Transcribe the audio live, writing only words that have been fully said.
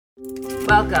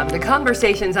Welcome to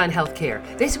Conversations on Healthcare.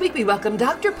 This week we welcome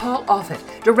Dr. Paul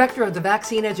Offit, Director of the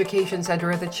Vaccine Education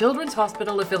Center at the Children's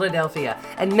Hospital of Philadelphia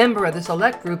and member of the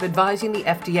select group advising the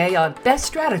FDA on best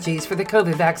strategies for the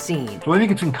COVID vaccine. So I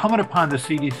think it's incumbent upon the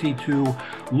CDC to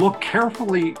look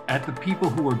carefully at the people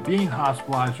who are being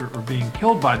hospitalized or being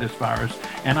killed by this virus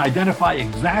and identify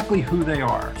exactly who they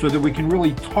are so that we can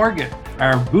really target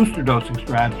our booster dosing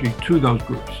strategy to those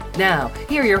groups. Now,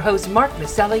 here are your hosts Mark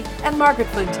Masselli and Margaret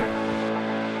Flinter.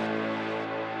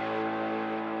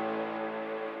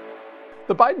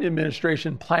 The Biden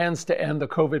administration plans to end the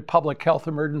COVID public health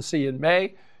emergency in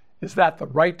May. Is that the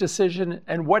right decision?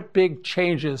 And what big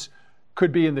changes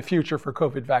could be in the future for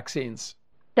COVID vaccines?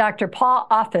 Dr. Paul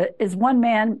Offit is one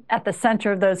man at the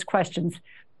center of those questions.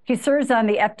 He serves on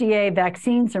the FDA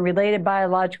Vaccines and Related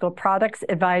Biological Products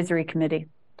Advisory Committee.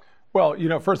 Well,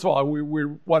 first of all, we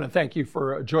want to thank you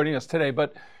for joining us today.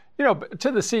 But,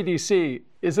 to the CDC,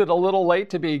 is it a little late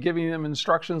to be giving them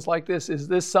instructions like this? Is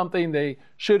this something they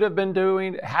should have been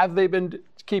doing? Have they been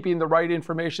keeping the right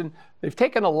information? They've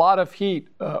taken a lot of heat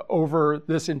over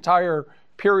this entire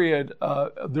period.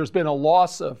 There's been a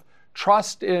loss of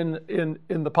trust in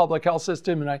the public health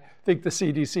system, and I think the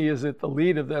CDC is at the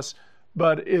lead of this.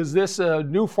 But is this a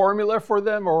new formula for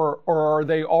them, or are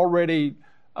they already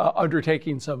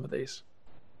undertaking some of these?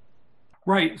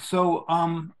 Right. So,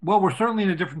 well, we're certainly in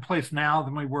a different place now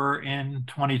than we were in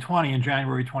 2020, in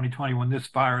January 2020, when this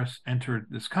virus entered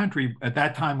this country. At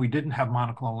that time, we didn't have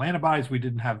monoclonal antibodies, we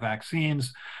didn't have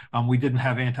vaccines, we didn't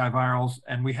have antivirals,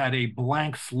 and we had a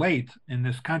blank slate in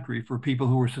this country for people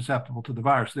who were susceptible to the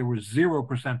virus. There was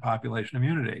 0% population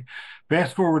immunity.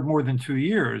 Fast forward more than 2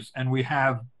 years, and we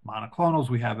have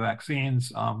monoclonals, we have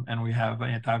vaccines, and we have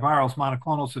antivirals.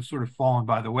 Monoclonals have sort of fallen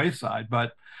by the wayside,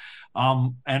 but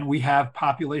and we have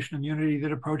population immunity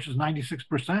that approaches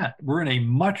 96%. We're in a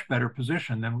much better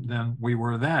position than we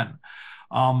were then.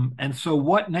 And so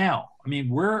what now? I mean,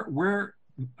 where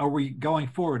are we going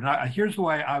forward? And here's the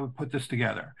way I would put this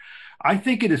together. I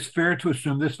think it is fair to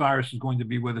assume this virus is going to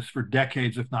be with us for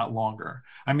decades, if not longer.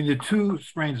 I mean, the two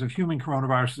strains of human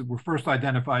coronavirus that were first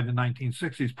identified in the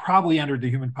 1960s probably entered the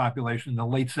human population in the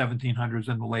late 1700s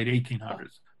and the late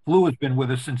 1800s. Flu has been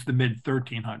with us since the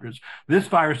mid-1300s. This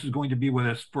virus is going to be with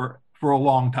us for a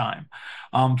long time.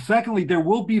 Secondly, there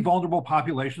will be vulnerable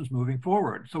populations moving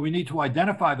forward. So we need to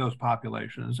identify those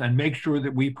populations and make sure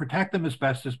that we protect them as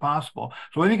best as possible.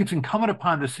 So I think it's incumbent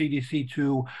upon the CDC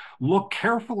to look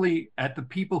carefully at the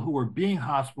people who are being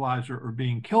hospitalized or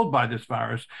being killed by this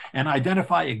virus and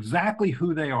identify exactly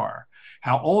who they are.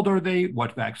 How old are they?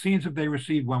 What vaccines have they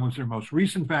received? When was their most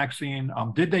recent vaccine?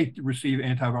 Did they receive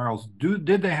antivirals?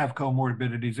 Did they have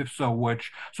comorbidities? If so,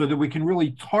 which? So that we can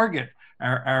really target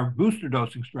our booster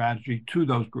dosing strategy to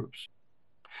those groups.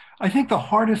 I think the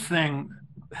hardest thing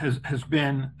has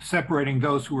been separating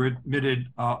those who were admitted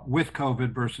with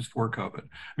COVID versus for COVID.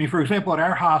 I mean, for example, at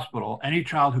our hospital, any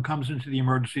child who comes into the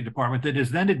emergency department that is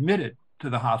then admitted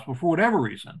to the hospital for whatever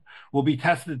reason will be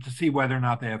tested to see whether or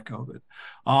not they have COVID.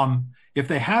 If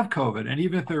they have COVID, and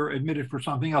even if they're admitted for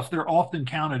something else, they're often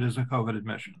counted as a COVID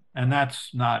admission, and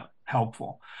that's not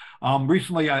helpful.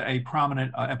 Recently, a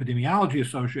prominent epidemiology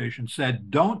association said,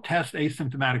 don't test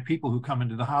asymptomatic people who come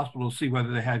into the hospital to see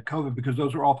whether they had COVID, because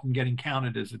those are often getting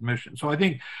counted as admissions. So I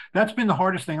think that's been the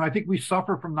hardest thing. I think we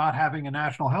suffer from not having a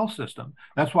national health system.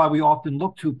 That's why we often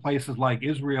look to places like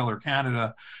Israel or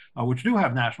Canada, which do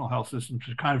have national health systems,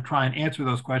 to kind of try and answer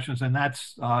those questions. And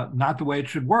that's not the way it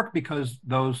should work, because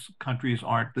those countries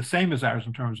aren't the same as ours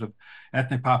in terms of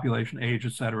ethnic population, age,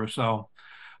 et cetera. So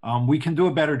we can do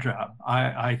a better job.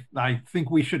 I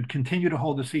think we should continue to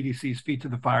hold the CDC's feet to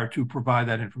the fire to provide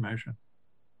that information.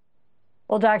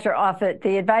 Well, Dr. Offit,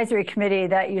 the advisory committee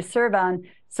that you serve on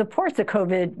supports a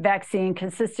COVID vaccine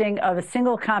consisting of a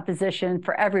single composition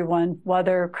for everyone,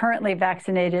 whether currently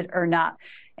vaccinated or not.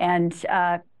 And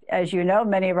as you know,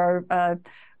 many of our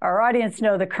audience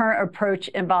know the current approach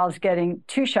involves getting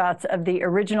 2 shots of the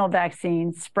original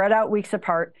vaccine spread out weeks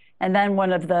apart, and then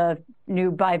one of the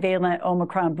new bivalent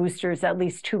Omicron boosters at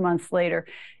least 2 months later.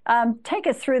 Take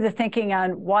us through the thinking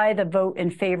on why the vote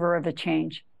in favor of a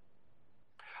change.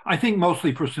 I think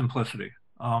mostly for simplicity.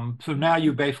 So now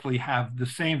you basically have the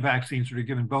same vaccines that are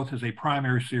given both as a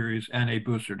primary series and a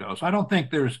booster dose. I don't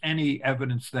think there's any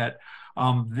evidence that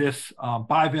this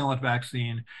bivalent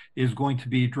vaccine is going to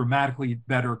be dramatically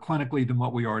better clinically than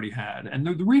what we already had. And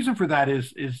the reason for that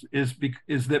is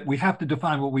that we have to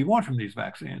define what we want from these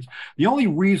vaccines. The only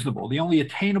reasonable, the only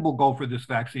attainable goal for this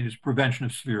vaccine is prevention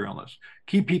of severe illness.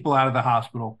 Keep people out of the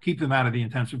hospital, keep them out of the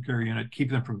intensive care unit,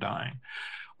 keep them from dying.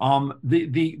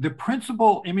 The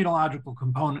principal immunological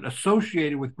component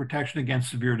associated with protection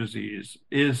against severe disease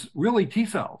is really T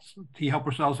cells, T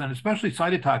helper cells, and especially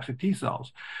cytotoxic T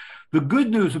cells. The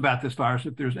good news about this virus,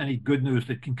 if there's any good news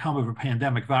that can come of a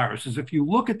pandemic virus, is if you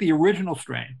look at the original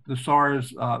strain, the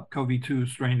SARS-CoV-2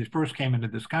 strain that first came into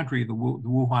this country, the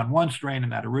Wuhan 1 strain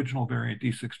and that original variant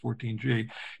D614G,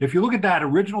 if you look at that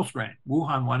original strain,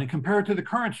 Wuhan 1, and compare it to the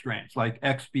current strains like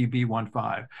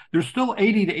XBB.1.5, there's still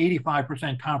 80 to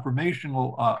 85%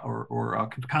 conformational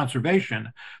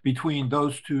conservation between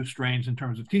those two strains in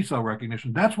terms of T cell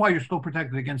recognition. That's why you're still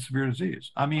protected against severe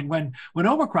disease. I mean, when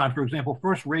Omicron, for example,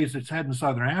 first raised its head in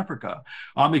southern Africa,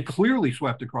 it clearly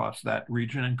swept across that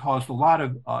region and caused a lot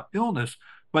of illness,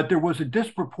 but there was a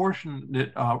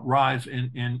disproportionate rise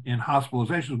in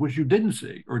hospitalizations, which you didn't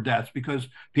see, or deaths, because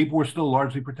people were still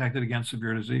largely protected against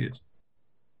severe disease.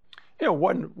 You know,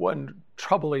 one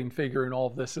troubling figure in all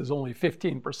of this is only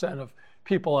 15% of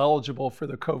people eligible for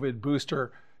the COVID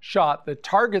booster shot that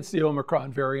targets the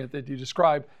Omicron variant that you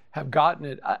described have gotten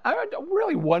it. I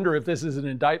really wonder if this is an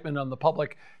indictment on the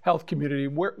public health community.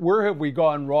 Where have we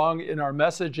gone wrong in our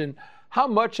message, and how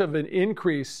much of an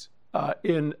increase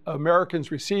in Americans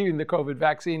receiving the COVID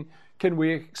vaccine can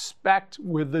we expect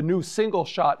with the new single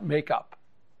shot makeup?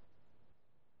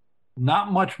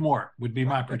 Not much more would be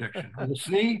my prediction. We'll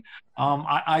see.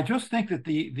 I just think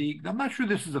that I'm not sure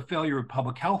this is a failure of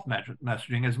public health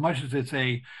messaging as much as it's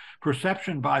a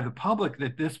perception by the public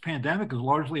that this pandemic is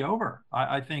largely over.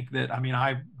 I think that,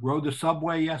 I rode the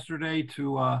subway yesterday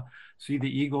to see the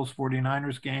Eagles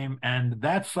 49ers game, and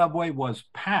that subway was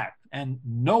packed and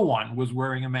no one was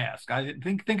wearing a mask. I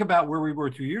think about where we were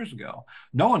 2 years ago.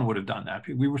 No one would have done that.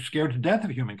 We were scared to death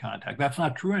of human contact. That's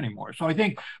not true anymore. So I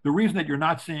think the reason that you're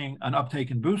not seeing an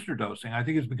uptake in booster dosing, I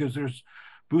think, is because there's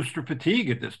booster fatigue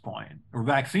at this point, or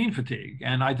vaccine fatigue.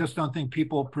 And I just don't think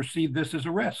people perceive this as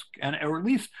a risk. Or at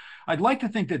least I'd like to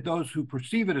think that those who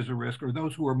perceive it as a risk are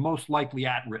those who are most likely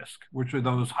at risk, which are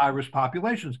those high-risk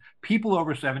populations, people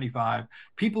over 75,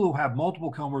 people who have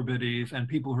multiple comorbidities, and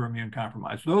people who are immune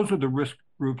compromised. Those are the risk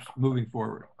groups moving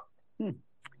forward.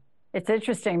 It's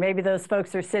interesting. Maybe those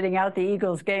folks are sitting out the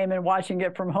Eagles game and watching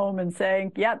it from home and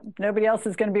saying, yep, nobody else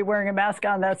is going to be wearing a mask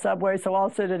on that subway, so I'll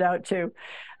sit it out too.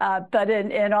 But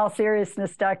in all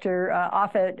seriousness, Dr.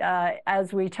 Offit,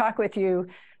 as we talk with you,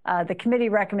 the committee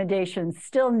recommendations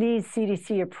still need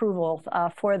CDC approval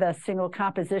for the single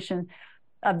composition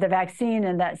of the vaccine,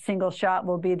 and that single shot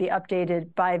will be the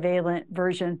updated bivalent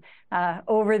version.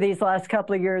 Over these last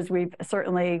couple of years, we've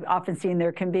certainly often seen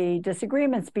there can be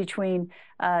disagreements between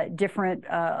different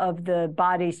of the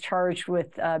bodies charged with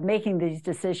making these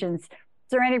decisions. Is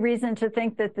there any reason to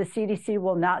think that the CDC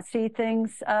will not see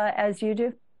things as you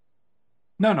do?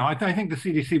 No, I think the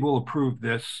CDC will approve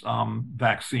this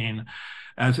vaccine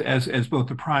as both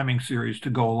the priming series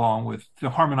to go along with, to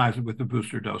harmonize it with the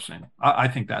booster dosing. I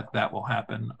think that will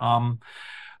happen.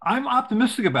 I'm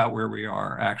optimistic about where we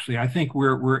are, actually. I think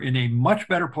we're in a much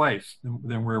better place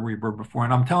than where we were before.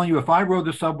 And I'm telling you, if I rode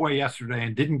the subway yesterday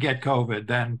and didn't get COVID,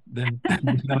 then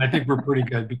I think we're pretty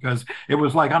good, because it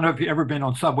was like, I don't know if you've ever been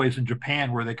on subways in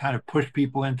Japan where they kind of push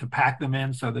people in to pack them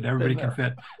in so that everybody can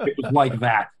fit. It was like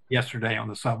that yesterday on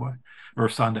the subway, or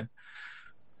Sunday.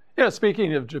 Yeah,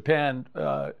 speaking of Japan,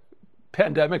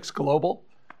 pandemic's global.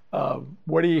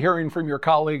 What are you hearing from your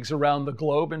colleagues around the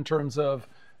globe in terms of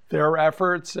their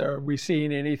efforts? Are we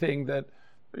seeing anything that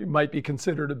might be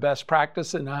considered a best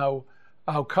practice in how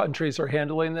countries are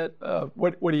handling it?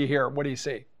 What do you hear? What do you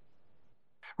see?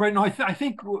 Right. No, I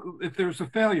think if there's a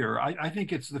failure, I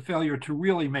think it's the failure to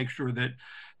really make sure that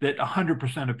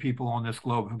 100% of people on this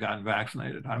globe have gotten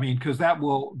vaccinated. Because that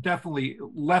will definitely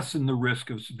lessen the risk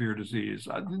of severe disease.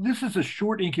 This is a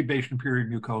short incubation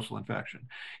period mucosal infection.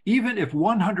 Even if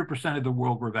 100% of the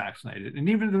world were vaccinated, and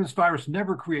even if this virus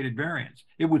never created variants,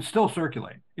 it would still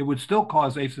circulate. It would still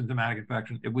cause asymptomatic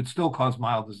infection. It would still cause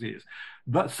mild disease.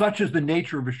 But such is the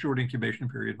nature of a short incubation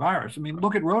period virus.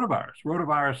 Look at rotavirus.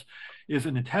 Rotavirus is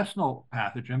an intestinal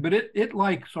pathogen, but it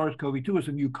like SARS-CoV-2 is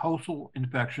a mucosal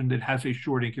infection that has a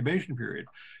short incubation period.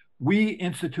 We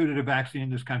instituted a vaccine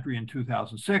in this country in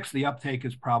 2006. The uptake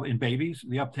is probably, in babies,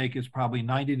 the uptake is probably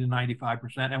 90 to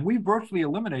 95%. And we virtually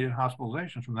eliminated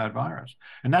hospitalizations from that virus.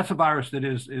 And that's a virus that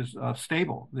is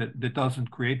stable, that doesn't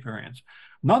create variants.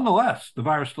 Nonetheless, the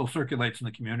virus still circulates in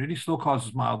the community, still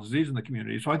causes mild disease in the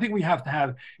community. So I think we have to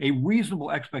have a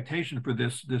reasonable expectation for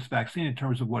this vaccine in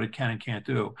terms of what it can and can't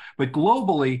do. But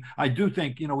globally, I do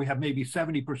think, we have maybe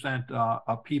 70%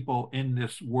 of people in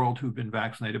this world who've been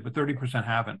vaccinated, but 30%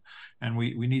 haven't. and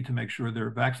we need to make sure they're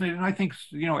vaccinated. And I think,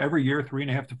 every year,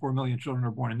 3.5 to 4 million children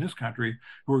are born in this country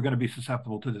who are going to be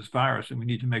susceptible to this virus, and we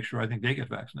need to make sure, I think, they get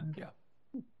vaccinated.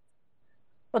 Yeah.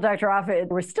 Well, Dr. Offit,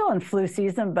 we're still in flu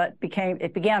season, but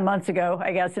it began months ago,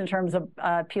 I guess, in terms of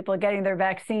people getting their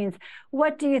vaccines.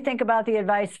 What do you think about the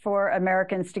advice for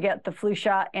Americans to get the flu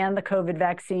shot and the COVID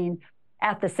vaccine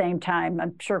at the same time?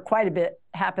 I'm sure quite a bit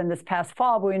happened this past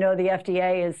fall, but we know the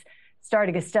FDA is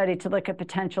starting a study to look at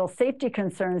potential safety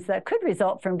concerns that could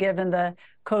result from giving the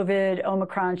COVID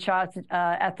Omicron shots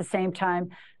at the same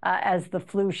time as the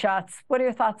flu shots. What are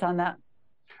your thoughts on that?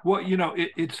 Well,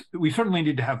 we certainly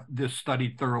need to have this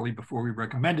studied thoroughly before we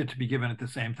recommend it to be given at the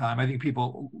same time. I think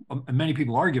many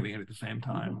people are giving it at the same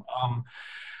time.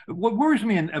 What worries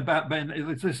me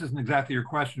this isn't exactly your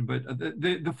question, but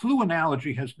the flu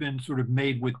analogy has been sort of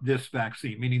made with this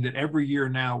vaccine, meaning that every year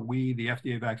now we, the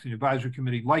FDA Vaccine Advisory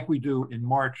Committee, like we do in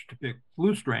March to pick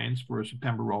flu strains for a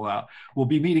September rollout, will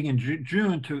be meeting in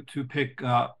June to pick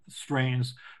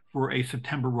strains for a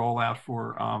September rollout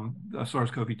for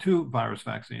SARS-CoV-2 virus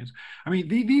vaccines. I mean,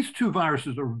 these two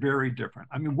viruses are very different.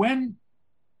 I mean, when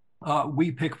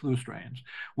we pick flu strains,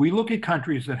 we look at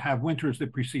countries that have winters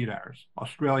that precede ours,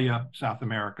 Australia, South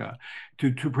America,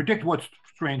 to predict what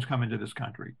strains come into this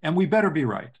country. And we better be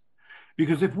right.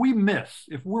 Because if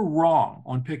we're wrong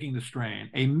on picking the strain,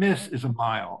 a miss is a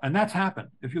mile. And that's happened.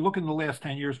 If you look in the last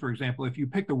 10 years, for example, if you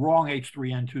pick the wrong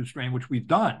H3N2 strain, which we've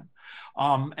done,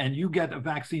 and you get a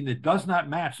vaccine that does not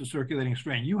match the circulating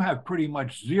strain, you have pretty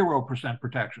much 0%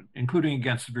 protection, including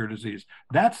against severe disease.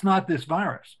 That's not this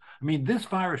virus. I mean, this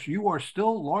virus, you are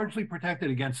still largely protected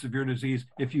against severe disease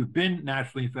if you've been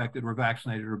naturally infected or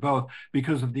vaccinated or both,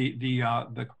 because of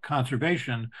the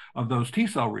conservation of those T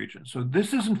cell regions. So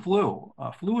this isn't flu.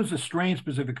 Flu is a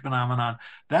strain-specific phenomenon.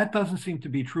 That doesn't seem to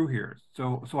be true here.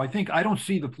 So I don't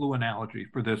see the flu analogy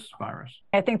for this virus.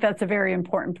 I think that's a very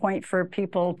important point for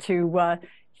people to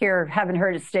hear. Haven't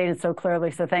heard it stated so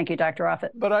clearly. So thank you, Dr. Offit.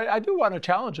 But I do want to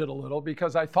challenge it a little,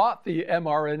 because I thought the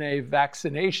mRNA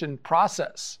vaccination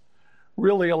process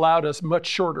really allowed us much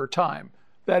shorter time.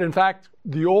 That in fact,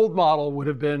 the old model would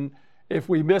have been, if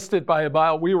we missed it by a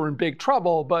mile, we were in big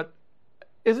trouble. But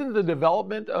isn't the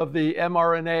development of the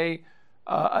mRNA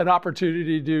an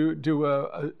opportunity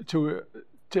to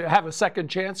have a second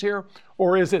chance here?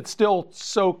 Or is it still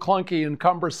so clunky and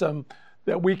cumbersome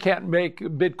that we can't make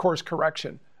mid-course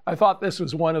correction? I thought this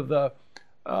was one of the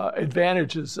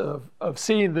advantages of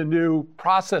seeing the new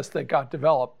process that got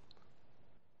developed.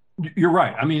 You're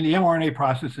right. I mean, the mRNA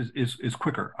process is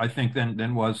quicker, I think,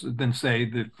 than say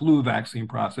the flu vaccine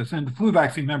process. And the flu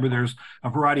vaccine, remember, there's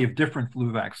a variety of different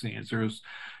flu vaccines. There's,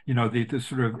 the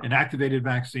sort of inactivated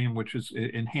vaccine, which is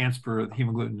enhanced for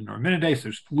hemagglutinin neuraminidase.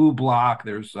 There's flu block.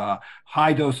 There's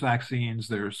high dose vaccines.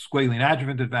 There's squalene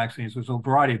adjuvanted vaccines. There's a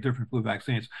variety of different flu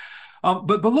vaccines.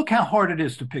 But look how hard it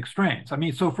is to pick strains. I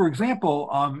mean, so for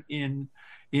example,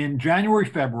 in January,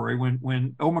 February,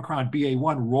 when Omicron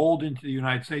BA.1 rolled into the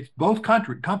United States, both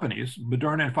companies,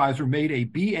 Moderna and Pfizer, made a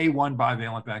BA.1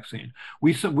 bivalent vaccine.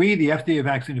 We, the FDA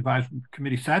Vaccine Advisory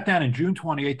Committee, sat down in June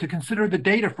 28 to consider the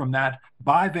data from that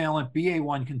bivalent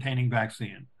BA.1 containing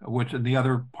vaccine, which the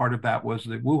other part of that was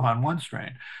the Wuhan 1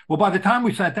 strain. Well, by the time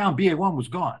we sat down, BA.1 was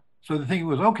gone. So the thing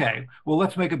was, okay, well,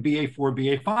 let's make a BA.4,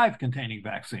 BA.5 containing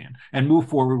vaccine and move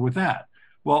forward with that.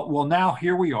 Well, now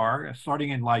here we are,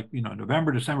 starting in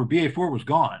November, December. BA.4 was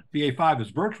gone. BA.5 is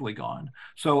virtually gone.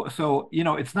 So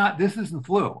it's not. This isn't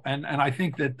flu, and I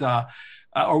think that.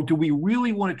 Or do we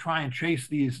really want to try and chase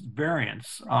these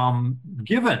variants,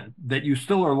 given that you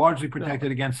still are largely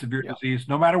protected against severe disease,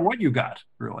 no matter what you got,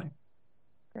 really?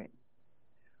 Great.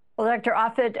 Well, Dr.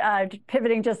 Offit,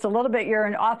 pivoting just a little bit, you're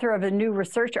an author of a new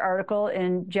research article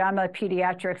in JAMA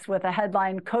Pediatrics with a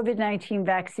headline, COVID-19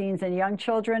 Vaccines in Young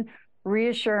Children,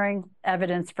 Reassuring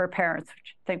Evidence for Parents,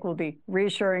 which I think will be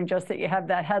reassuring just that you have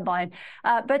that headline.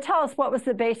 But tell us, what was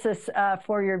the basis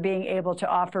for your being able to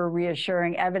offer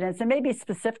reassuring evidence? And maybe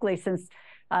specifically, since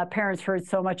parents heard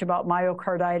so much about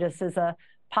myocarditis as a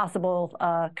possible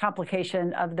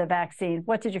complication of the vaccine,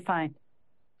 what did you find?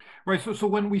 Right. So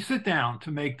when we sit down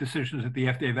to make decisions at the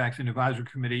FDA Vaccine Advisory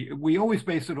Committee, we always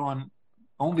base it on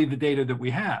only the data that we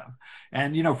have.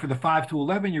 And, for the 5 to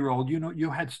 11-year-old,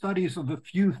 you had studies of a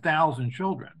few thousand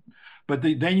children. but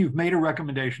then you've made a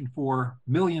recommendation for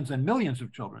millions and millions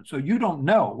of children. So you don't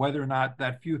know whether or not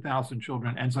that few thousand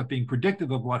children ends up being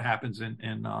predictive of what happens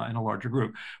in a larger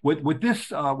group. With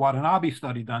this Watanabe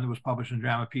study done that was published in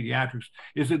JAMA Pediatrics,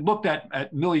 is it looked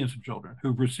at millions of children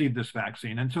who've received this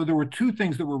vaccine. And so there were two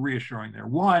things that were reassuring there.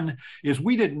 One is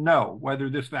we didn't know whether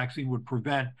this vaccine would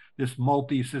prevent this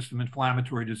multisystem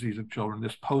inflammatory disease of children,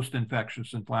 this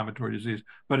post-infectious inflammatory disease,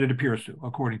 but it appears to,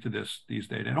 according to these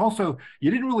data. And also,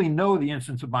 you didn't really know the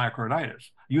incidence of myocarditis.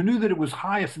 You knew that it was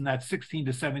highest in that 16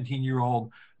 to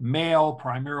 17-year-old male,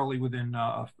 primarily within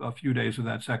a few days of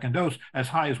that second dose, as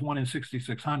high as 1 in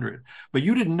 6,600. But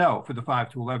you didn't know for the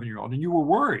 5 to 11-year-old, and you were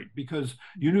worried because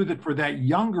you knew that for that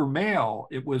younger male,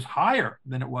 it was higher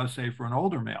than it was, say, for an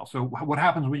older male. So what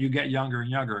happens when you get younger and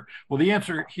younger? Well, the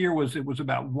answer here was it was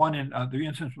about the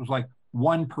incidence was like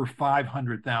 1 per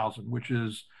 500,000, which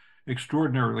is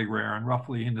extraordinarily rare and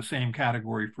roughly in the same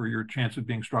category for your chance of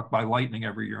being struck by lightning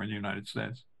every year in the United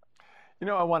States.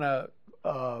 I want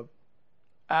to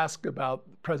ask about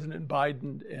President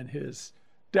Biden and his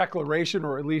declaration,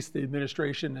 or at least the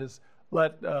administration has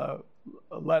let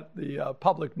the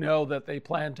public know that they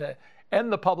plan to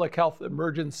end the public health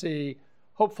emergency,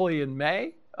 hopefully in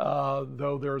May,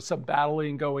 though there's some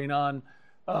battling going on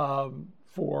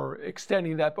for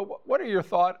extending that. But what are your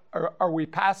thoughts? Are we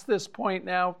past this point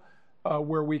now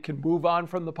where we can move on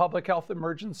from the public health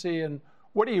emergency? And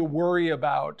what do you worry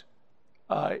about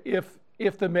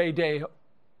if the May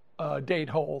date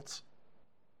holds?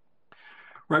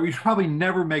 Right, we should probably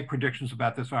never make predictions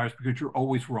about this virus because you're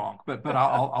always wrong. But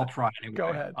I'll try anyway. Go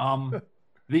ahead.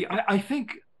 I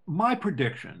think my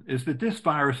prediction is that this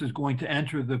virus is going to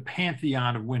enter the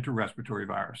pantheon of winter respiratory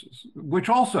viruses, which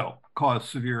also cause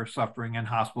severe suffering and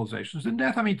hospitalizations and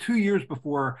death. I mean, 2 years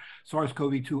before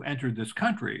SARS-CoV-2 entered this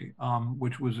country,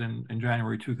 which was in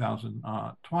January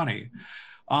 2020,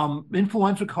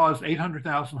 influenza caused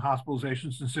 800,000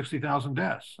 hospitalizations and 60,000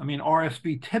 deaths. I mean,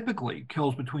 RSV typically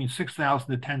kills between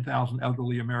 6,000 to 10,000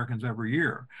 elderly Americans every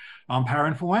year.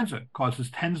 Parainfluenza causes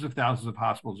tens of thousands of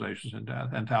hospitalizations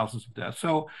and thousands of deaths.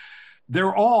 So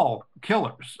they're all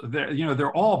killers.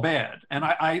 They're all bad. And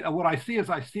what I see is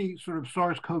sort of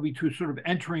SARS-CoV-2 sort of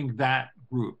entering that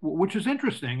group, which is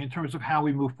interesting in terms of how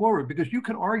we move forward, because you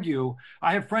could argue,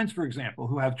 I have friends, for example,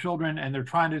 who have children and they're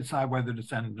trying to decide whether to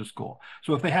send them to school.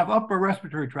 So if they have upper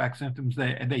respiratory tract symptoms,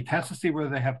 they test to see whether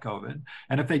they have COVID.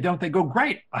 And if they don't, they go,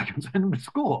 great, I can send them to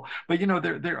school. But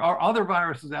there are other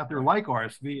viruses out there like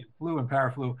RSV, flu, and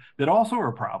paraflu that also are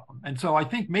a problem. And so I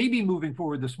think maybe moving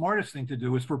forward, the smartest thing to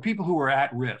do is for people who are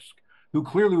at risk, who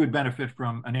clearly would benefit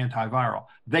from an antiviral,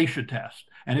 they should test.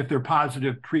 And if they're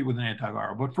positive, treat with an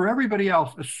antiviral. But for everybody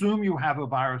else, assume you have a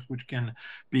virus which can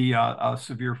be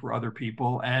severe for other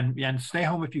people, and stay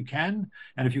home if you can.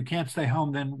 And if you can't stay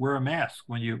home, then wear a mask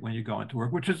when you go into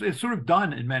work, which is sort of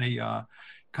done in many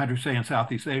countries, say in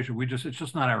Southeast Asia. It's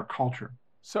just not our culture.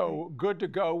 So good to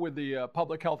go with the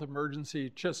public health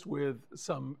emergency, just with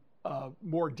some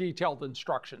more detailed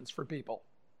instructions for people.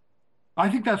 I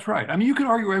think that's right. I mean, you could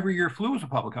argue every year flu is a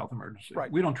public health emergency.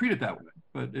 Right. We don't treat it that way,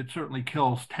 but it certainly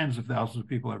kills tens of thousands of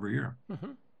people every year.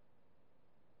 Mm-hmm.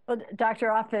 Well, Dr.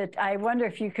 Offit, I wonder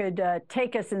if you could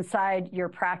take us inside your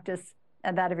practice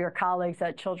and that of your colleagues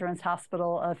at Children's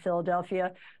Hospital of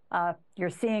Philadelphia. You're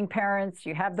seeing parents,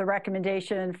 you have the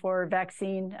recommendation for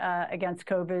vaccine against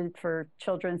COVID for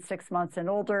children 6 months and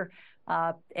older,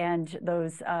 and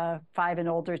those 5 and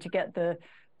older to get the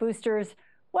boosters.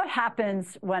 What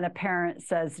happens when a parent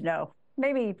says no?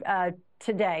 Maybe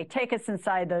today, take us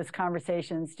inside those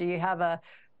conversations. Do you have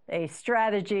a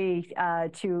strategy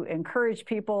to encourage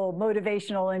people,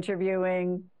 motivational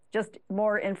interviewing, just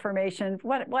more information?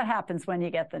 What happens when you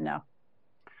get the no?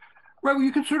 Right, well,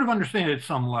 you can sort of understand it at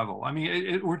some level. I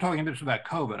mean, we're talking just about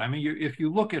COVID. I mean, if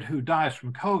you look at who dies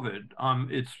from COVID,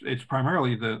 it's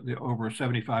primarily the over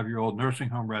 75-year-old nursing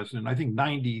home resident. I think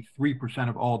 93%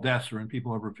 of all deaths are in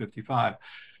people over 55.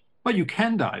 But you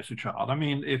can die as a child. I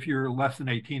mean, if you're less than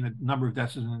 18, the number of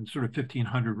deaths is in sort of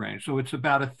 1,500 range. So it's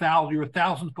about 1,000. You're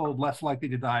 1,000-fold less likely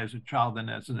to die as a child than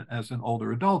as an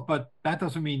older adult. But that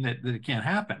doesn't mean that it can't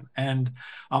happen. And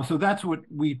so that's what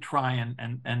we try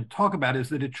and talk about, is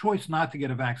that a choice not to get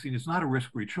a vaccine is not a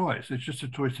risk-free choice. It's just a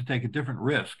choice to take a different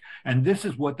risk. And this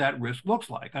is what that risk looks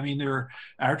like. I mean, our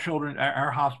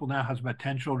hospital now has about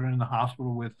 10 children in the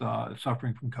hospital with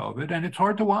suffering from COVID, and it's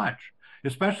hard to watch,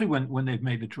 especially when they've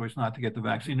made the choice not to get the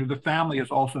vaccine, or the family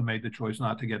has also made the choice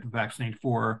not to get the vaccine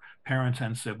for parents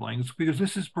and siblings, because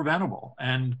this is preventable.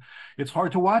 And it's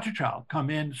hard to watch a child come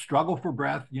in, struggle for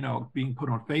breath, being put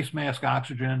on face mask,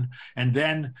 oxygen, and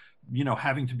then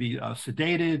having to be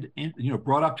sedated,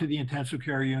 brought up to the intensive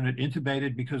care unit,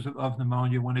 intubated because of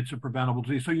pneumonia when it's a preventable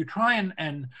disease. So you try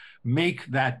and make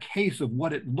that case of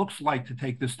what it looks like to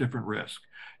take this different risk,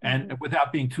 and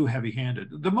without being too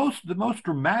heavy-handed. The most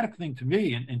dramatic thing to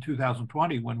me in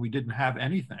 2020, when we didn't have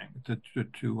anything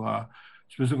to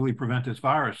specifically prevent this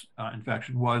virus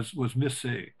infection, was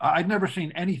MIS-C. I'd never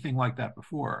seen anything like that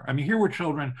before. I mean, here were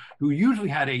children who usually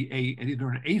had either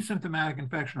an asymptomatic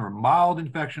infection or a mild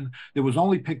infection that was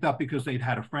only picked up because they'd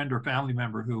had a friend or family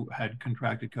member who had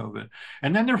contracted COVID.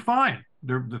 And then they're fine.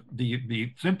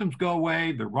 The symptoms go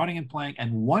away, they're running and playing,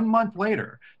 and 1 month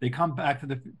later, they come back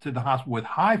to the hospital with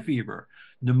high fever,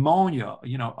 pneumonia,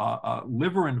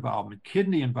 liver involvement,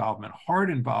 kidney involvement,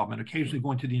 heart involvement, occasionally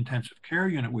going to the intensive care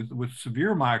unit with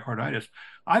severe myocarditis.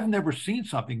 I've never seen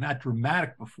something that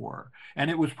dramatic before. And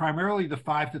it was primarily the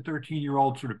 5 to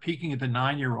 13-year-old sort of peaking at the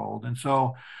 9-year-old. And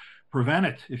so prevent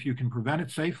it. If you can prevent it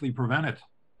safely, prevent it.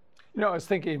 I was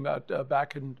thinking about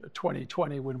back in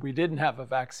 2020 when we didn't have a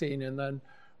vaccine, and then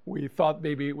we thought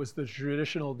maybe it was the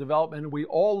traditional development. We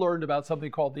all learned about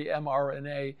something called the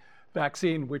mRNA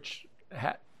vaccine, which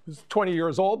was 20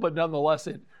 years old, but nonetheless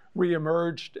it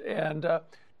reemerged. And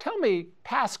tell me,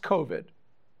 past COVID,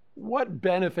 what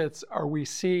benefits are we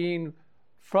seeing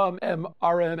from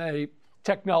mRNA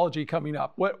technology coming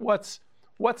up? What's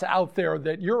out there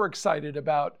that you're excited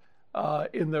about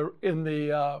in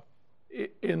the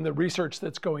research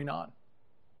that's going on?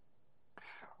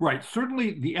 Right.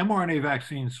 Certainly the mRNA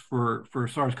vaccines for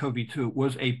SARS-CoV-2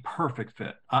 was a perfect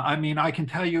fit. I mean, I can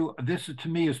tell you this, to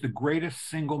me, is the greatest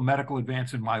single medical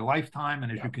advance in my lifetime.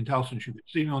 And as you can tell, since you can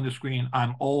see me on the screen,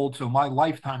 I'm old. So my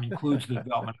lifetime includes the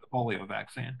development of the polio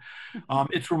vaccine.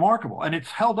 It's remarkable, and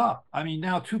it's held up. I mean,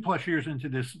 now 2+ years into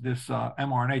this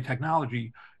mRNA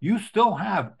technology, you still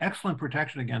have excellent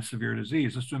protection against severe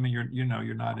disease, assuming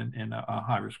you're not in a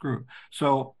high-risk group.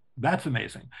 So that's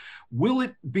amazing. Will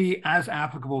it be as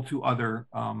applicable to other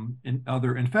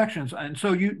infections? And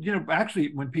so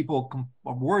actually, when people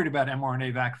are worried about the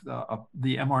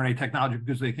mRNA technology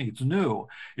because they think it's new,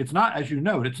 it's not. As you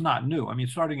note, it's not new. I mean,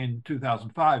 starting in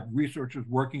 2005, researchers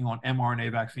working on mRNA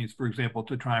vaccines, for example,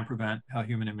 to try and prevent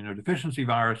human immunodeficiency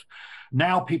virus.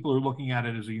 Now people are looking at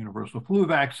it as a universal flu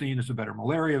vaccine, as a better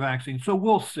malaria vaccine. So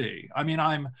we'll see. I mean,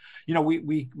 I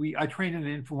trained in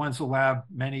an influenza lab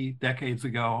many decades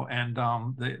ago, and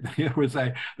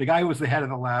the guy who was the head of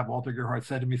the lab, Walter Gerhardt,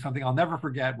 said to me something I'll never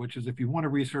forget, which is, if you want a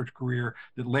research career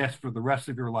that lasts for the rest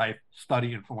of your life,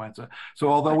 study influenza. So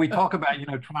although we talk about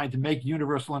trying to make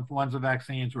universal influenza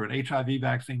vaccines or an HIV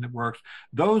vaccine that works,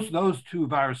 those two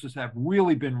viruses have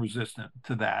really been resistant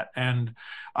to that. And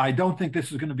I don't think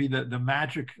this is going to be the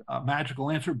magical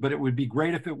answer, but it would be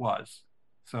great if it was.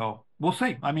 So we'll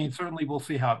see. I mean, certainly we'll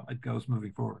see how it goes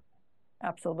moving forward.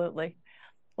 Absolutely.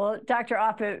 Well, Dr.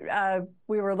 Offit,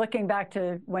 we were looking back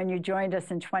to when you joined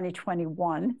us in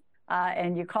 2021,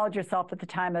 and you called yourself at the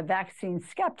time a vaccine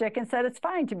skeptic and said it's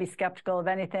fine to be skeptical of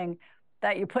anything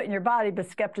that you put in your body, but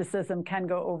skepticism can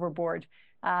go overboard.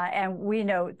 And we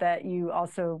note that you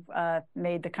also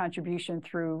made the contribution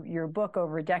through your book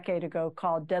over a decade ago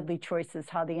called Deadly Choices: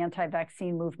 How the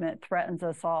Anti-Vaccine Movement Threatens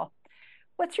Us All.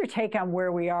 What's your take on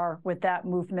where we are with that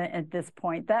movement at this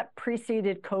point? That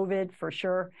preceded COVID for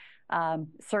sure.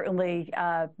 Certainly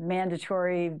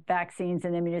mandatory vaccines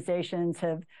and immunizations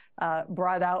have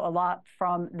brought out a lot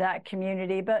from that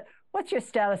community. But what's your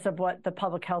status of what the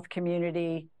public health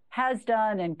community has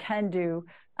done and can do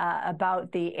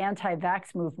about the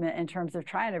anti-vax movement in terms of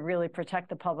trying to really protect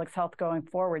the public's health going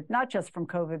forward, not just from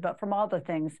COVID, but from all the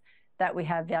things that we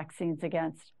have vaccines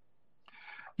against?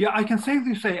 Yeah, I can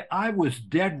safely say I was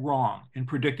dead wrong in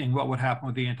predicting what would happen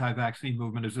with the anti-vaccine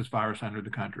movement as this virus entered the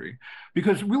country,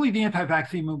 because really the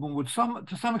anti-vaccine movement would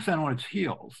to some extent on its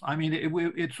heels. I mean,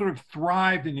 it sort of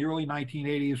thrived in the early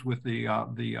 1980s with the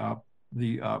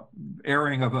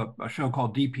airing of a show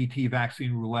called DPT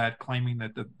Vaccine Roulette, claiming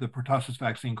that the pertussis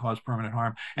vaccine caused permanent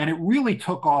harm. And it really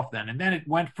took off then. And then it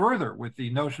went further with the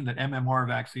notion that MMR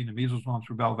vaccine, the measles, mumps,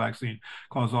 rubella vaccine,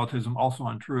 caused autism, also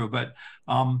untrue. But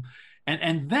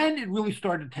and then it really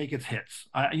started to take its hits.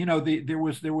 There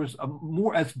was a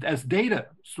more as data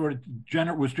sort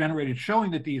of was generated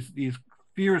showing that these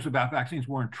fears about vaccines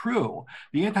weren't true.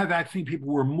 The anti-vaccine people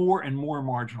were more and more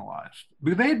marginalized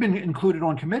because they had been included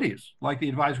on committees like the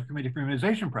Advisory Committee for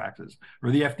Immunization Practice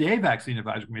or the FDA Vaccine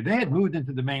Advisory Committee. They had moved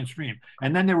into the mainstream,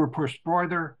 and then they were pushed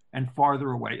farther and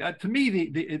farther away. To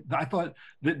me, I thought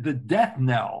the death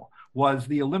knell was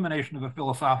the elimination of a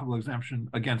philosophical exemption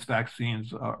against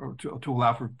vaccines to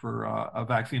allow for a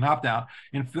vaccine opt-out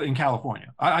in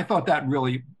California. I thought that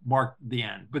really marked the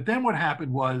end. But then what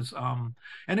happened was,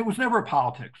 and it was never a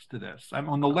politics to this.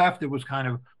 On the left, it was kind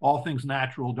of all things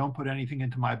natural. Don't put anything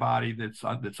into my body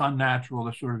that's unnatural.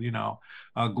 The sort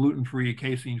of gluten-free,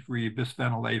 casein-free,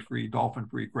 bisphenol A-free,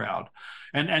 dolphin-free crowd.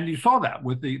 And you saw that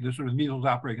with the sort of measles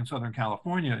outbreak in Southern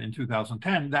California in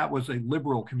 2010. That was a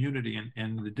liberal community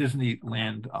in the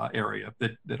Disneyland area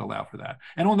that allowed for that.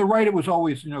 And on the right, it was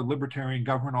always, libertarian,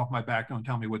 government off my back, don't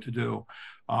tell me what to do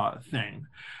thing.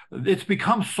 It's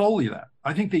become solely that.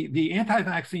 I think the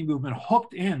anti-vaccine movement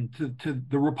hooked into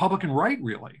the Republican right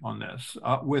really on this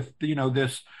with,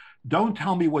 this don't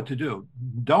tell me what to do,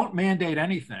 don't mandate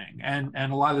anything. And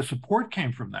a lot of the support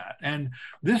came from that. And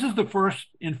this is the first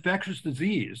infectious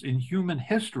disease in human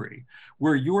history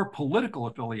where your political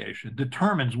affiliation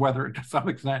determines whether, to some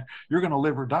extent, you're going to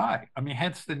live or die. I mean,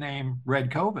 hence the name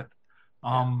Red COVID.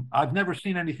 I've never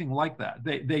seen anything like that.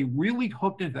 They really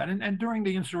hooked into that. And during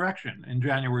the insurrection in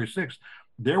January 6th,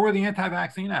 there were the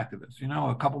anti-vaccine activists,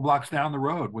 a couple blocks down the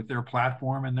road with their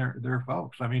platform and their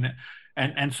folks. I mean,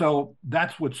 and so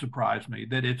that's what surprised me,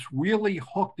 that it's really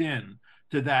hooked in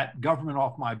to that government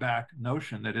off my back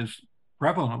notion that is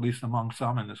prevalent, at least among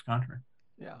some in this country.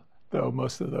 Yeah, though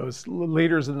most of those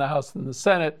leaders in the House and the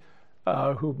Senate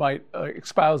who might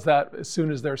espouse that as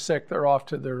soon as they're sick, they're off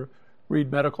to their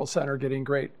Reed Medical Center getting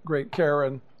great care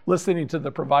and listening to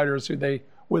the providers who they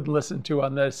would listen to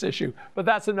on this issue. But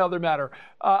that's another matter.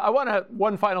 I want to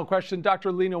one final question.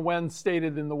 Dr. Lena Wen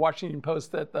stated in the Washington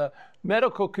Post that the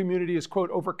medical community is,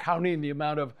 quote, overcounting the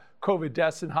amount of COVID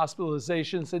deaths and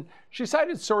hospitalizations. And she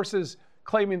cited sources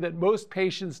claiming that most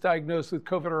patients diagnosed with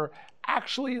COVID are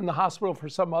actually in the hospital for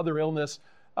some other illness.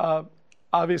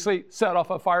 Obviously set off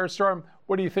a firestorm.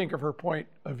 What do you think of her point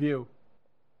of view?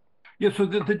 Yeah, so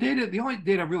the only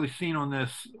data I've really seen on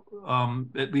this,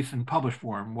 at least in published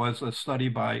form, was a study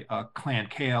by Klann,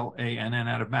 K-L-A-N-N,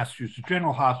 out of Massachusetts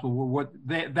General Hospital, where what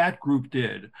that group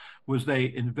did was they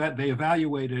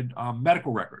evaluated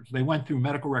medical records. They went through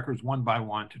medical records one by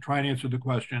one to try and answer the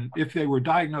question, if they were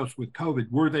diagnosed with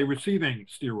COVID, were they receiving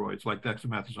steroids like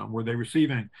dexamethasone? Were they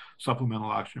receiving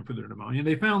supplemental oxygen for their pneumonia? And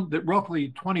they found that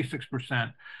roughly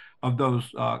 26% of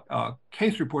those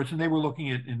case reports, and they were looking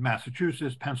at in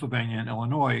Massachusetts, Pennsylvania, and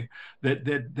Illinois, that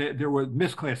they were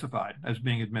misclassified as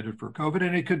being admitted for COVID,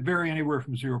 and it could vary anywhere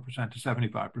from 0% to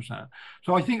 75%.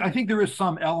 So I think there is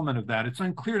some element of that. It's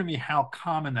unclear to me how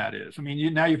common that is. I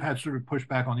mean, now you've had sort of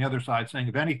pushback on the other side saying,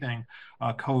 if anything,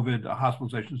 COVID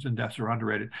hospitalizations and deaths are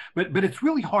underrated. But it's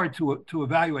really hard to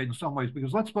evaluate in some ways,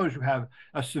 because let's suppose you have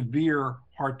a severe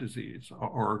heart disease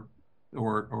or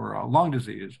a lung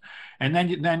disease, and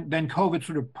then COVID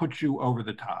sort of puts you over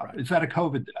the top. Right. Is that a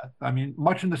COVID death? I mean,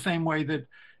 much in the same way that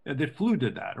flu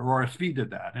did that or RSV did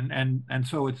that, and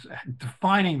so it's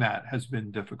defining that has been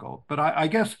difficult. But I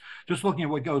guess just looking at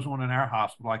what goes on in our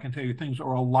hospital, I can tell you things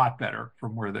are a lot better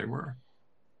from where they were.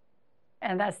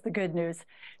 And that's the good news.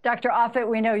 Dr. Offit,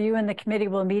 we know you and the committee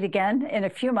will meet again in a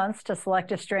few months to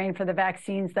select a strain for the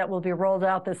vaccines that will be rolled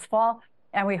out this fall,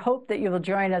 and we hope that you will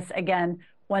join us again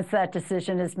once that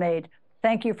decision is made.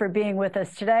 Thank you for being with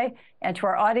us today. And to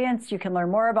our audience, you can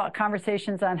learn more about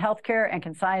Conversations on Healthcare and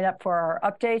can sign up for our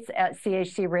updates at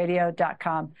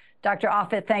chcradio.com. Dr.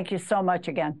 Offit, thank you so much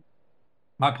again.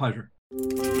 My pleasure.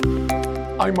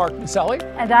 I'm Mark Masselli.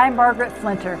 And I'm Margaret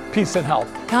Flinter. Peace and health.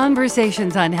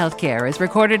 Conversations on Healthcare is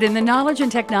recorded in the Knowledge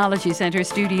and Technology Center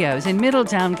studios in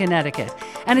Middletown, Connecticut,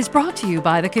 and is brought to you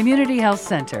by the Community Health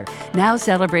Center, now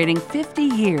celebrating 50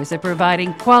 years of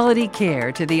providing quality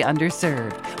care to the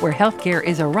underserved, where healthcare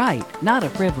is a right, not a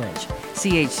privilege.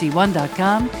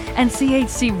 CHC1.com and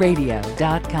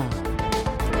CHCRadio.com.